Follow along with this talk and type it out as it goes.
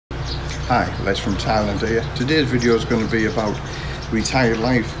Hi, Les from Thailand here. Today's video is going to be about retired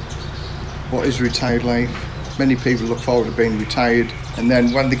life. What is retired life? Many people look forward to being retired, and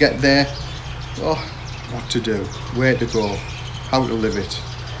then when they get there, what to do, where to go, how to live it.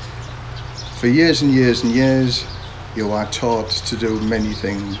 For years and years and years, you are taught to do many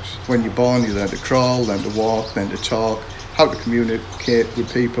things. When you're born, you learn to crawl, learn to walk, learn to talk, how to communicate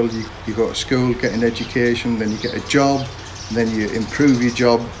with people. You go to school, get an education, then you get a job, then you improve your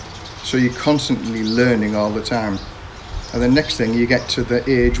job. So you're constantly learning all the time. And the next thing, you get to the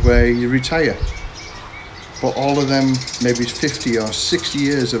age where you retire. But all of them, maybe 50 or 60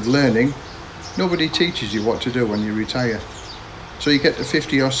 years of learning, nobody teaches you what to do when you retire. So you get to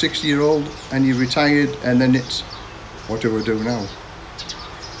 50 or 60 year old and you're retired, and then it's, what do I do now?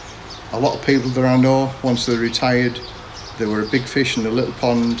 A lot of people that I know, once they're retired, they were a big fish in a little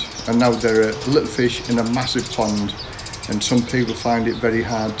pond, and now they're a little fish in a massive pond. And some people find it very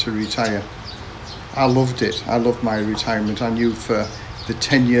hard to retire. I loved it. I loved my retirement. I knew for the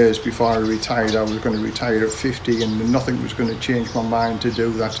 10 years before I retired, I was going to retire at 50, and nothing was going to change my mind to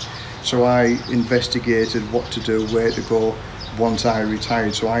do that. So I investigated what to do, where to go once I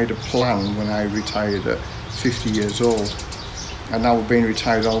retired. So I had a plan when I retired at 50 years old. And now I've been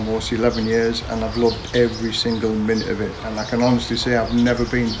retired almost 11 years, and I've loved every single minute of it. And I can honestly say I've never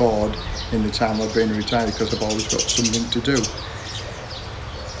been bored in the time I've been retired, because I've always got something to do.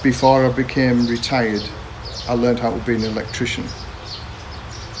 Before I became retired, I learned how to be an electrician.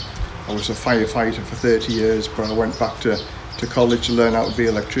 I was a firefighter for 30 years, but I went back to college to learn how to be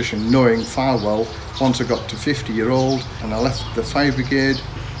an electrician, knowing far well, once I got to 50 year old and I left the fire brigade,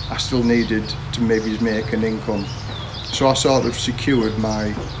 I still needed to maybe make an income. So I sort of secured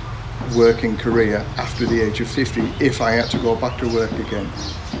my working career after the age of 50 if I had to go back to work again.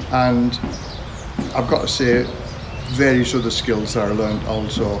 And I've got to say, various other skills that I learned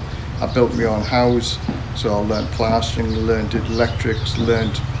also. I built my own house, so I learned plastering, learned electrics,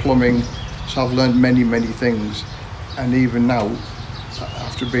 learned plumbing. So I've learned many things. And even now,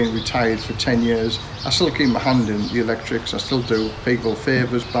 after being retired for 10 years, I still keep my hand in the electrics. I still do people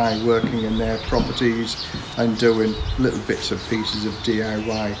favours by working in their properties and doing little bits and pieces of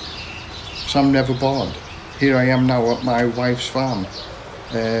DIY. So I'm never bored. Here I am now at my wife's farm.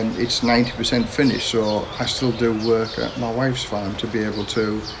 It's 90% finished, so I still do work at my wife's farm to be able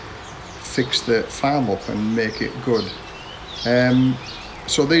to fix the farm up and make it good.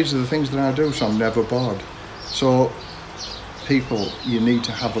 So these are the things that I do, so I'm never bored. So people, you need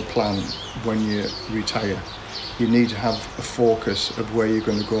to have a plan when you retire. You need to have a focus of where you're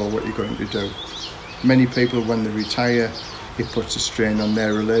going to go, what you're going to do. Many people, when they retire, it puts a strain on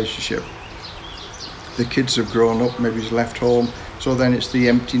their relationship. The kids have grown up, maybe he's left home, so then it's the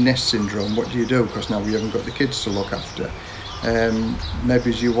empty nest syndrome. What do you do? Because now you haven't got the kids to look after.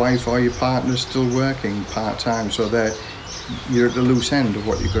 Maybe it's your wife or your partner still working part-time, so you're at the loose end of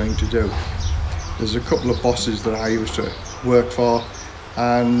what you're going to do. There's a couple of bosses that I used to work for,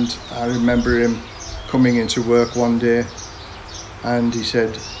 and I remember him coming into work one day, and he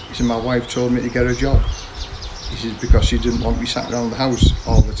said, my wife told me to get a job. He said, because she didn't want me sat around the house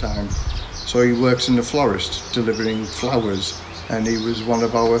all the time. So he works in the florist, delivering flowers, and he was one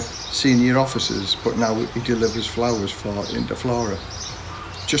of our senior officers, but now he delivers flowers for Interflora.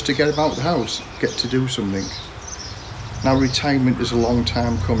 Just to get about the house, get to do something. Now retirement is a long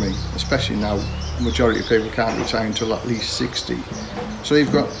time coming, especially now the majority of people can't retire until at least 60. So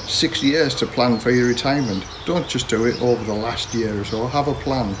you've got 6 years to plan for your retirement. Don't just do it over the last year or so. Have a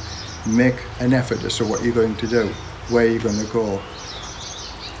plan, make an effort as to what you're going to do, where you're going to go.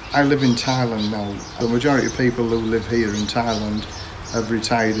 I live in Thailand now. The majority of people who live here in Thailand have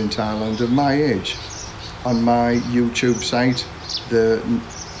retired in Thailand of my age. On my YouTube site, the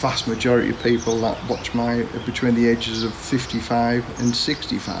vast majority of people that watch are between the ages of 55 and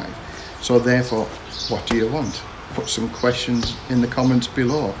 65. So therefore, what do you want? Put some questions in the comments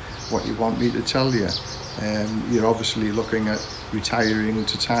below, what you want me to tell you. You're obviously looking at retiring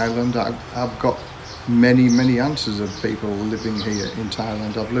to Thailand. I've got many answers of people living here in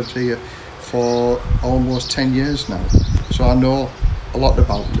Thailand. I've lived here for almost 10 years now, so I know a lot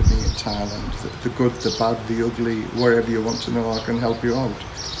about living in Thailand. The good, the bad, the ugly, wherever you want to know, I can help you out.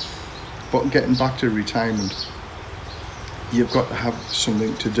 But getting back to retirement, you've got to have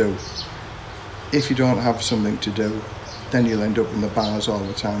something to do. If you don't have something to do, then you'll end up in the bars all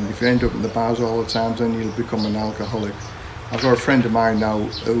the time. If you end up in the bars all the time, then you'll become an alcoholic. I've got a friend of mine now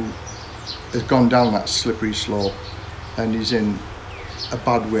who has gone down that slippery slope, and he's in a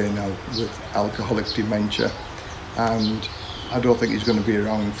bad way now with alcoholic dementia, and I don't think he's going to be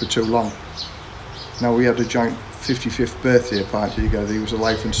around for too long. Now, we had a joint 55th birthday party together. He was the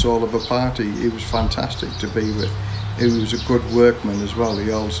life and soul of a party. He was fantastic to be with. He was a good workman as well.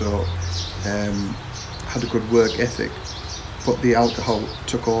 He also had a good work ethic, but the alcohol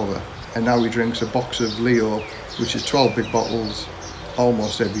took over, and now he drinks a box of Leo, which is 12 big bottles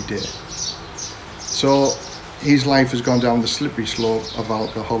almost every day. So his life has gone down the slippery slope of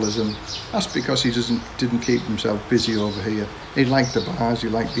alcoholism. That's because he didn't keep himself busy over here. He liked the bars, he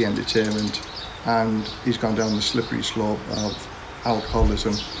liked the entertainment, and he's gone down the slippery slope of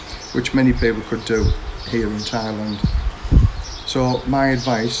alcoholism, which many people could do here in Thailand. So my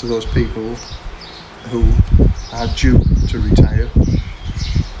advice to those people who are due to retire: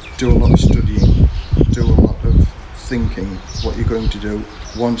 do a lot of studying, do a lot of thinking what you're going to do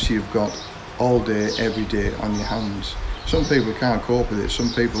once you've got all day, every day on your hands. Some people can't cope with it. Some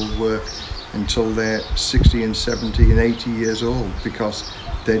people work until they're 60 and 70 and 80 years old because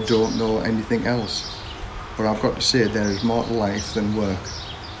they don't know anything else. But I've got to say, there is more to life than work.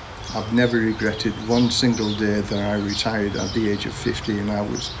 I've never regretted one single day that I retired at the age of 50, and I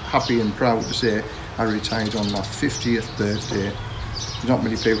was happy and proud to say I retired on my 50th birthday. Not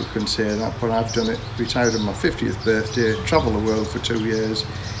many people can say that, but I've done it. Retired on my 50th birthday, travelled the world for 2 years,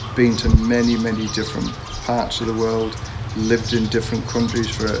 been to many different parts of the world, lived in different countries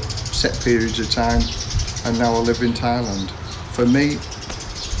for set periods of time, and now I live in Thailand. For me,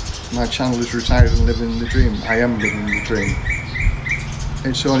 my channel is Retired and Living the Dream. I am living the dream.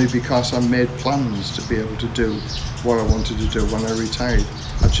 It's only because I made plans to be able to do what I wanted to do when I retired.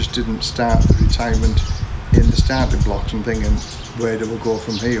 I just didn't start the retirement in the starting blocks and thinking, where do I go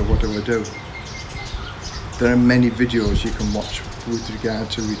from here, what do I do? There are many videos you can watch with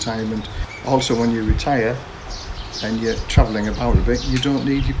regard to retirement. Also, when you retire and you're travelling about a bit, you don't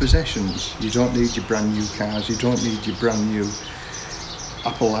need your possessions. You don't need your brand new cars, you don't need your brand new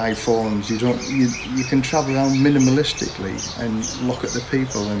Apple iPhones. You can travel around minimalistically and look at the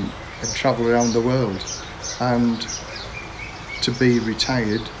people and travel around the world. And to be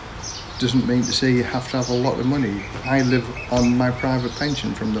retired doesn't mean to say you have to have a lot of money. I live on my private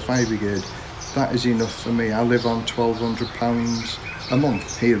pension from the fire brigade. That is enough for me. I live on £1,200 a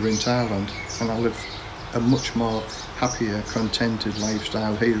month here in Thailand, and I live a much more happier, contented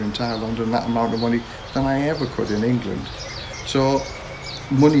lifestyle here in Thailand and that amount of money than I ever could in England. So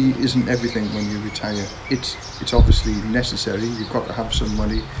money isn't everything when you retire. It's obviously necessary. You've got to have some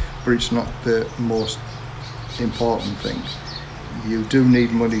money, but it's not the most important thing. You do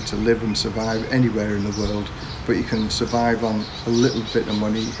need money to live and survive anywhere in the world, but you can survive on a little bit of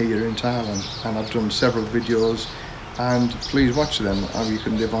money here in Thailand. And I've done several videos, and please watch them, how you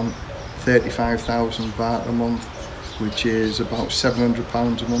can live on 35,000 baht a month, which is about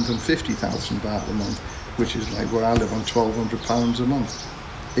 £700 a month, and 50,000 baht a month, which is like where I live on £1,200 a month.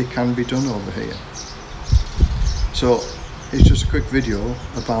 It can be done over here. So it's just a quick video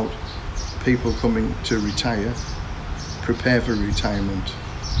about people coming to retire. Prepare for retirement.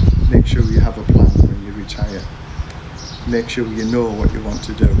 Make sure you have a plan when you retire. Make sure you know what you want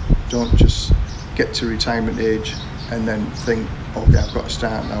to do. Don't just get to retirement age and then think, okay, I've got to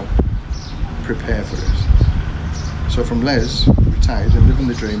start now. Prepare for it. So from Les, retired and living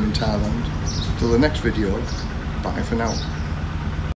the dream in Thailand, till the next video, bye for now.